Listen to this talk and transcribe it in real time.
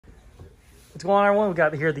What's going on, everyone? We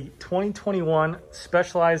got here the 2021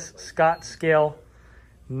 Specialized Scott Scale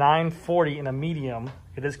 940 in a medium.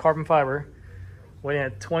 It is carbon fiber, weighing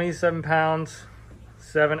at 27 pounds,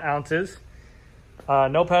 7 ounces.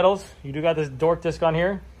 No pedals. You do got this Dork disc on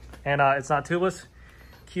here, and it's not tubeless.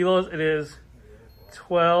 Kilos, it is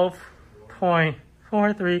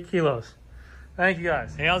 12.43 kilos. Thank you,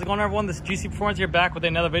 guys. Hey, how's it going, everyone? This is GC Performance here, back with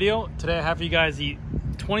another video. Today I have for you guys the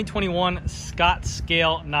 2021 Scott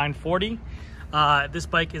Scale 940. This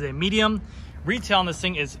bike is a medium. Retail on this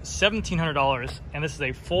thing is $1,700, and this is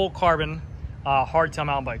a full carbon hardtail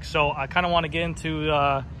mountain bike. So I kind of want to get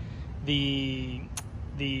into the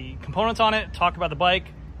components on it, talk about the bike,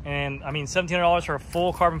 and I mean $1,700 for a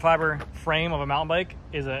full carbon fiber frame of a mountain bike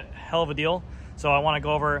is a hell of a deal. So I want to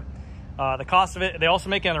go over the cost of it. They also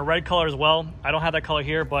make it in a red color as well. I don't have that color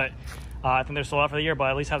here, but I think they're sold out for the year, but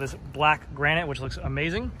I at least have this black granite, which looks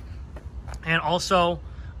amazing. And also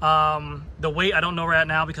the weight, I don't know right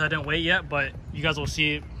now because I didn't weigh yet, but you guys will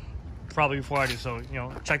see it probably before I do. So, you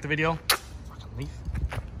know, check the video. Fucking leaf.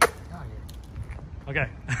 Get out of here. Okay.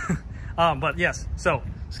 But yes, so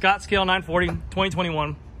Scott Scale 940,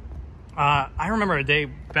 2021. I remember a day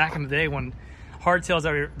back in the day when hardtails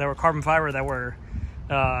that were carbon fiber that were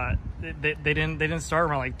they didn't start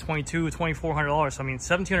around like $2,200–2,400. So I mean,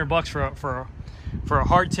 $1,700 for a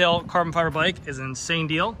hardtail carbon fiber bike is an insane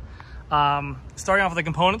deal. Starting off with the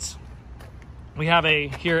components, we have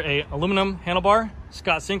here a aluminum handlebar.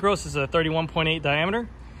 Scott Synchros is a 31.8 diameter.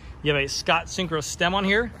 You have a Scott Synchros stem on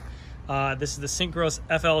here. This is the Synchros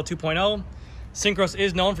FL 2.0. Synchros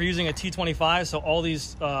is known for using a T25, so all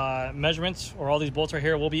these measurements or all these bolts right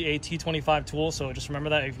here will be a T25 tool. So just remember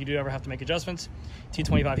that if you do ever have to make adjustments,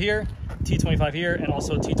 T25 here, T25 here, and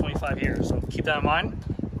also T25 here. So keep that in mind.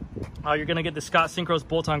 You're gonna get the Scott Synchros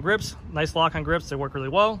bolt-on grips. Nice lock-on grips, they work really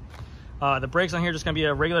well. The brakes on here are just gonna be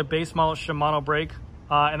a regular base model Shimano brake.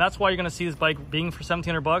 And that's why you're gonna see this bike being for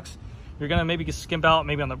 $1,700. You're gonna maybe skimp out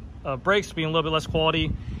maybe on the brakes being a little bit less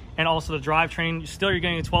quality, and also the drivetrain. Still, you're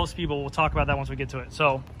getting a 12-speed, but we'll talk about that once we get to it.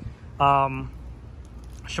 So,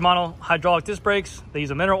 Shimano hydraulic disc brakes, they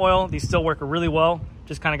use a mineral oil. These still work really well.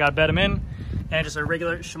 Just kind of got to bed them in. And just a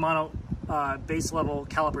regular Shimano base level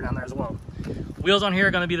caliper down there as well. Wheels on here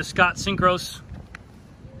are going to be the Scott Synchros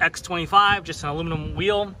X25, just an aluminum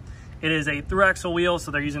wheel. It is a through axle wheel,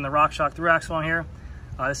 so they're using the RockShox through axle on here.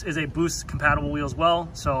 This is a boost compatible wheel as well.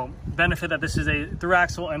 So benefit that this is a through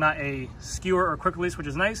axle and not a skewer or quick release, which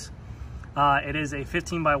is nice. It is a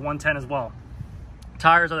 15x110 as well.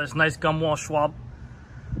 Tires are this nice Gumwall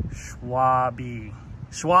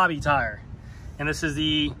Schwalbe tire. And this is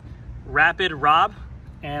the Rapid Rob,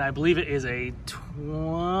 and I believe it is a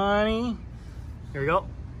 20, here we go,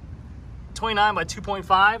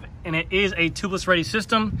 29x2.5, and it is a tubeless ready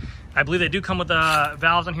system. I believe they do come with the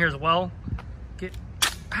valves on here as well. Get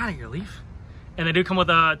out of here, Leaf. And they do come with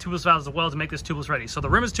tubeless valves as well to make this tubeless ready. So the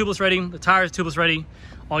rim is tubeless ready, the tire is tubeless ready.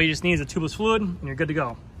 All you just need is a tubeless fluid and you're good to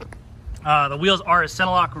go. The wheels are a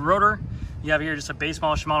Centerlock rotor. You have here just a base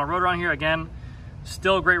model Shimano rotor on here. Again,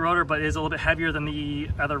 still a great rotor, but it is a little bit heavier than the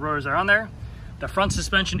other rotors that are on there. The front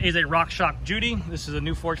suspension is a RockShox Judy. This is a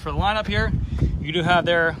new forge for the lineup here. You do have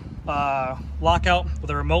their lockout with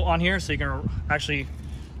a remote on here, so you can actually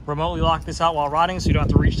remotely lock this out while riding, so you don't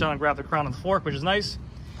have to reach down and grab the crown of the fork, which is nice.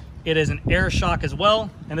 It is an air shock as well,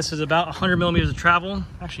 and this is about 100 millimeters of travel.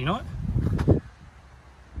 Actually, you know what?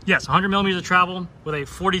 Yes, 100 millimeters of travel with a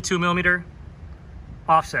 42 millimeter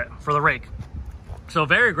offset for the rake. So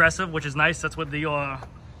very aggressive, which is nice. That's what the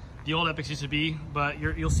old Epics used to be, but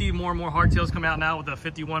you'll see more and more hardtails come out now with a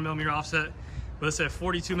 51 millimeter offset. But this is a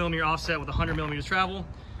 42 millimeter offset with 100 millimeters travel.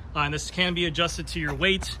 And this can be adjusted to your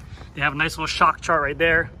weight. They have a nice little shock chart right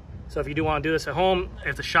there. So if you do want to do this at home,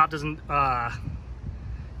 if the shop doesn't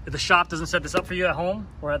set this up for you at home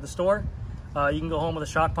or at the store, you can go home with a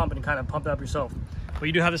shock pump and kind of pump it up yourself. But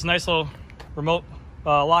you do have this nice little remote,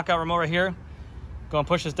 lockout remote right here. Go and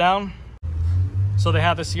push this down. So they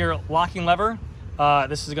have this here locking lever.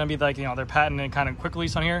 This is going to be like, you know, they're patented kind of quick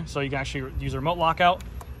release on here. So you can actually use a remote lockout,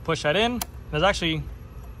 push that in. There's actually,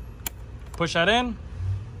 push that in.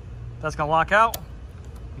 That's going to lock out.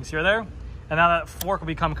 You can see her there. And now that fork will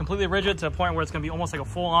become completely rigid to a point where it's going to be almost like a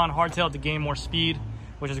full-on hardtail to gain more speed,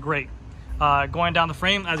 which is great. Going down the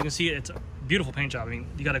frame, as you can see, it's a beautiful paint job. I mean,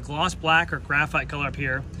 you got a gloss black or graphite color up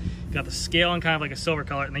here. You got the scale in kind of like a silver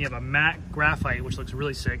color, and then you have a matte graphite, which looks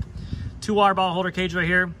really sick. 2 water bottle holder cage right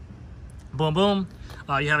here. Boom, boom.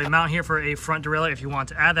 You have a mount here for a front derailleur if you want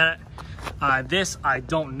to add that. This, I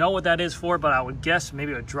don't know what that is for, but I would guess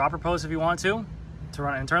maybe a dropper post if you want to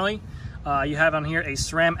run it internally. You have on here a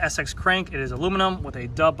SRAM SX crank. It is aluminum with a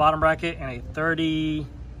dub bottom bracket and a 30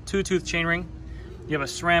 2-tooth chainring. You have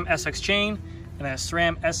a SRAM SX chain and a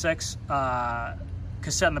SRAM SX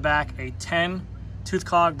cassette in the back, a 10-tooth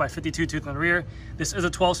cog by 52-tooth in the rear. This is a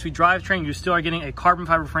 12-speed drivetrain. You still are getting a carbon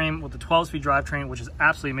fiber frame with a 12-speed drivetrain, which is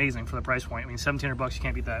absolutely amazing for the price point. I mean, $1,700, you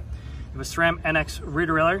can't beat that. You have a SRAM NX rear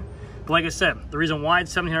derailleur. But like I said, the reason why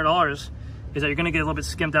it's $1,700 is that you're gonna get a little bit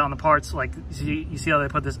skimped out on the parts. Like you see how they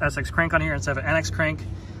put this SX crank on here instead of an NX crank.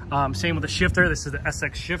 Same with the shifter. This is the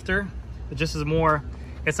SX shifter. It just is more,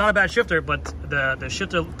 it's not a bad shifter, but the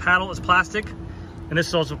shifter paddle is plastic. And this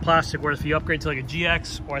is also plastic, whereas if you upgrade to like a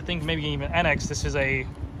GX, or I think maybe even NX, this is a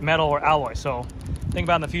metal or alloy. So think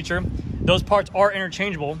about in the future. Those parts are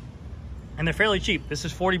interchangeable and they're fairly cheap. This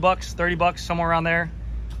is 40 bucks, 30 bucks, somewhere around there.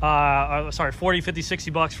 Sorry, 40, 50,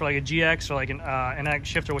 60 bucks for like a GX or like an NX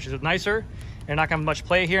shifter, which is nicer. You're not gonna have much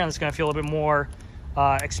play here, and it's gonna feel a bit more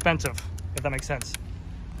expensive, if that makes sense.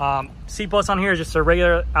 Seat post on here is just a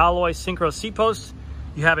regular alloy synchro seat post.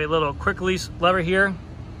 You have a little quick release lever here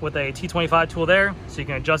with a T25 tool there, so you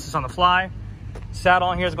can adjust this on the fly. Saddle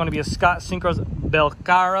on here is going to be a Scott Synchros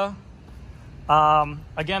Belcara.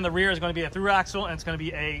 Again, the rear is going to be a through axle, and it's going to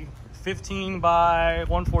be a 15 by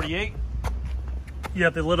 148. You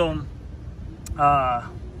have the little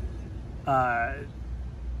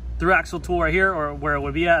through axle tool right here, or where it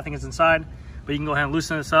would be at. I think it's inside, but you can go ahead and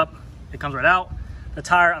loosen this up. It comes right out. The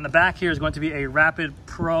tire on the back here is going to be a Rapid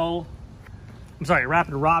Rob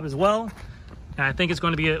as well. And I think it's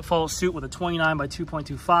going to be a follow suit with a 29 by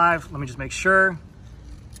 2.25. Let me just make sure.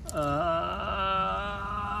 Yeah,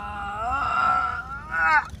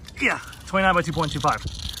 29 by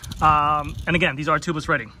 2.25. And again, these are tubeless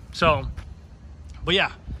ready. So, but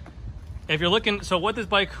yeah, if you're looking, so what this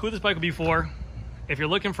bike, who this bike would be for, if you're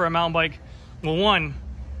looking for a mountain bike, well, one,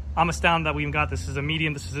 I'm astounded that we even got this. This is a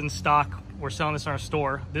medium, this is in stock. We're selling this in our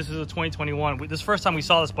store. This is a 2021. This is the first time we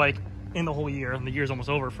saw this bike in the whole year, and the year's almost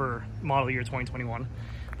over for model year 2021.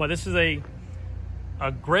 But this is a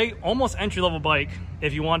great, almost entry-level bike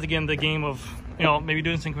if you want to get into the game of, you know, maybe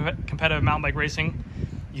doing some competitive mountain bike racing.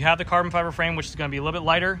 You have the carbon fiber frame, which is going to be a little bit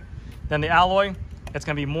lighter than the alloy. It's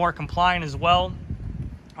going to be more compliant as well,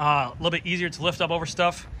 a little bit easier to lift up over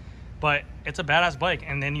stuff, but it's a badass bike.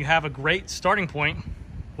 And then you have a great starting point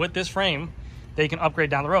with this frame that you can upgrade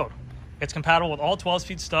down the road. It's compatible with all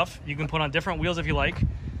 12-speed stuff. You can put on different wheels if you like.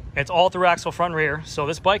 It's all through axle front and rear. So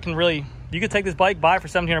this bike can really, you could take this bike, buy it for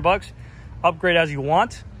 $1,700, upgrade as you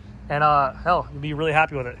want, and hell, you'll be really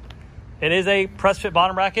happy with it. It is a press fit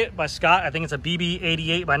bottom bracket by Scott. I think it's a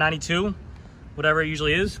BB88 by 92, whatever it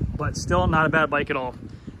usually is, but still not a bad bike at all.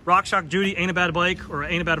 RockShox Judy ain't a bad bike, or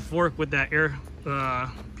ain't a bad fork with that air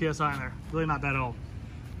PSI in there. Really not bad at all.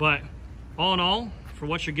 But all in all, for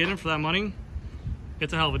what you're getting for that money,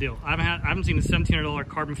 it's a hell of a deal. I haven't seen a $1,700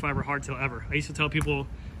 carbon fiber hardtail ever. I used to tell people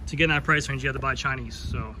to get in that price range, you have to buy Chinese.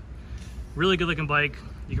 So really good looking bike.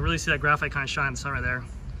 You can really see that graphite kind of shine in the sun right there.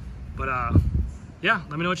 But yeah,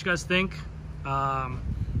 let me know what you guys think. I'll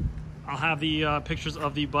have the pictures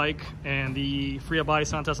of the bike and the free up body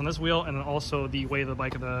sound test on this wheel, and then also the weight of the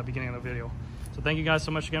bike at the beginning of the video. So thank you guys so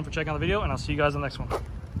much again for checking out the video, and I'll see you guys in the next one.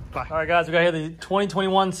 Bye. All right, guys, we got here the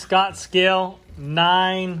 2021 Scott Scale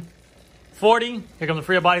 940. Here comes the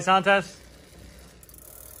free up body sound test.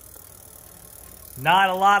 Not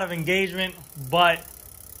a lot of engagement, but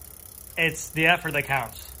it's the effort that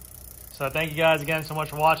counts. So thank you guys again so much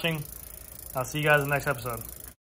for watching. I'll see you guys in the next episode.